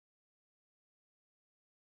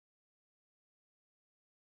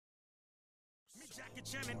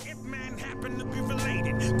Man happen to be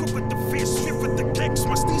related. Quick with the fist, swift with the kicks.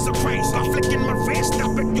 My steez are crazy. I'm flicking my wrist. I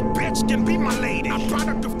bet your bitch can be my lady. I'm a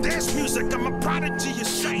product of this music. I'm a prodigy of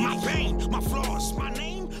shame. My pain, my flaws, my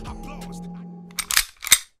name, applause.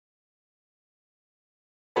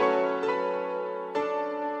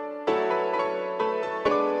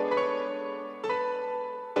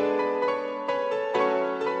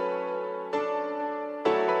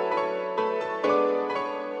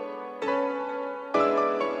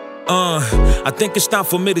 I think it's time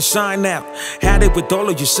for me to shine out. Had it with all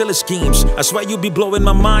of your silly schemes. I swear you be blowing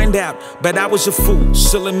my mind out. Bet I was a fool,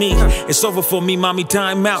 silly me. It's over for me, mommy,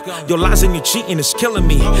 time out. Your lies and your cheating is killing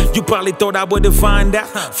me. You probably thought I would've find out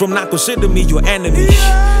from not considering me your enemy.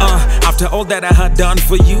 After all that I had done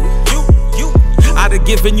for you, I'd have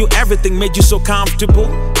given you everything, made you so comfortable.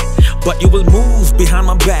 But you will move behind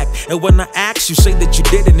my back. And when I ask, you say that you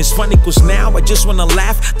didn't. It's funny cause now I just wanna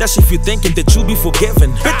laugh. That's if you're thinking that you'll be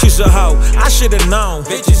forgiven. Bitch, you's a hoe, I should've known.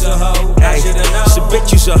 Bitch, you's a hoe, I should've known. So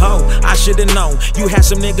bitch, you's a hoe, I should've known. You had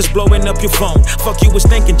some niggas blowing up your phone. Fuck you was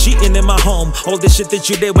thinking, cheating in my home. All the shit that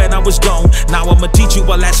you did when I was gone. Now I'ma teach you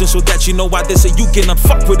a lesson so that you know why they say you cannot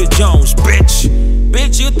fuck with the Jones, bitch.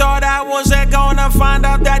 Bitch, you thought I wasn't gonna find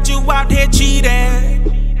out that you out here cheating.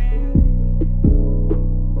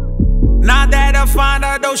 Now that I find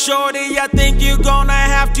out though, shorty, I think you're gonna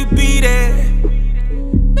have to beat it.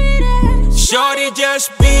 Shorty,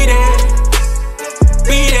 just beat it.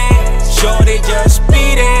 Beat it. Shorty, just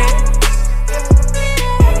beat it.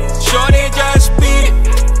 Shorty, just beat it.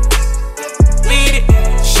 Beat it.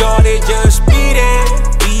 Shorty, just beat it.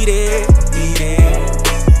 Beat it. Beat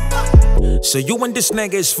it. So you and this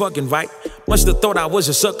nigga is fucking right. Must have thought I was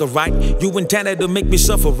a sucker, right? You intended to make me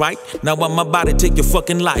suffer, right? Now I'm about to take your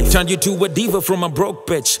fucking life. Turn you to a diva from a broke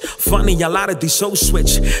bitch. Funny, a lot of these so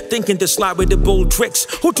switch. Thinking to slide with the bold tricks.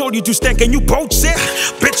 Who told you to stink and you both sick?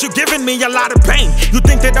 Bitch, you're giving me a lot of pain. You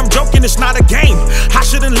think that I'm joking, it's not a game. I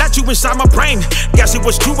shouldn't let you inside my brain. Guess it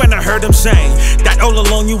was true when I heard him saying that all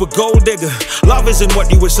along you a gold digger. Love isn't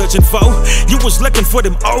what you were searching for. You was looking for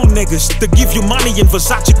them old niggas to give you money in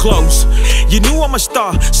Versace clothes. You knew I'm a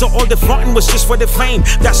star, so all the frontin' was just for the fame.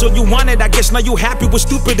 That's all you wanted, I guess now you happy. Was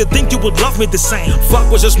stupid to think you would love me the same.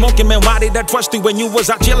 Fuck was just smoking, man, why did I trust you when you was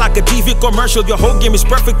out here like a TV commercial? Your whole game is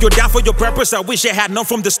perfect, you're down for your purpose. I wish I had known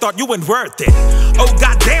from the start you weren't worth it. Oh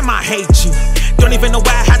goddamn, I hate you. Don't even know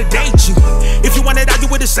why I had to date you. If you wanted, I do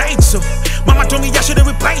would've said so. Mama told me I should've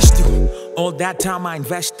replaced you. All that time I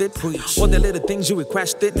invested, preach. All the little things you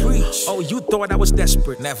requested, preach. Oh, you thought I was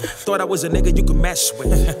desperate, never. Thought I was a nigga you could mess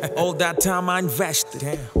with. All that time I invested.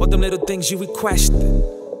 Damn. All them little things you requested.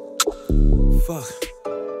 Fuck.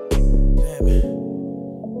 Damn it.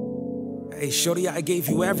 Hey, shorty, I gave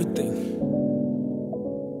you everything.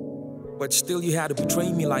 But still you had to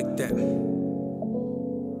betray me like that.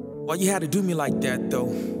 Why you had to do me like that, though?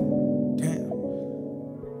 Damn.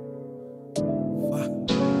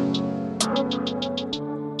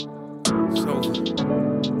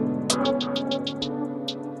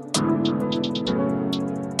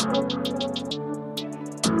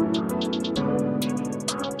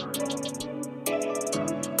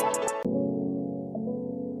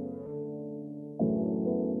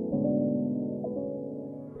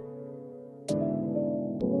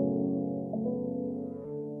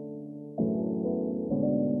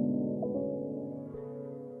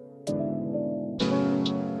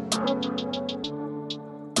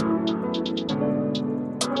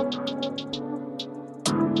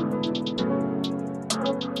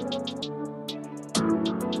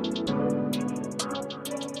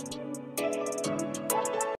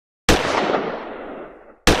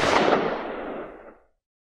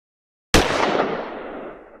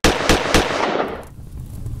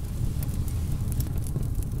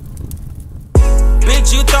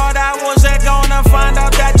 You thought I wasn't gonna find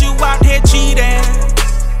out that you out here cheating.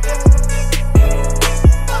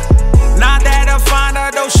 Now that I find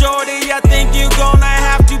out though, shorty, I think you're gonna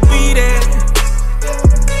have to beat it.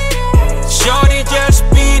 Shorty, just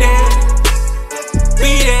beat it.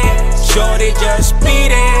 Beat it. Shorty, just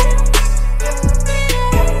beat it.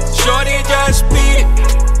 Shorty, just beat it.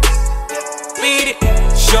 Beat it.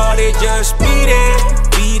 Shorty, just beat it.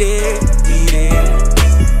 Beat it.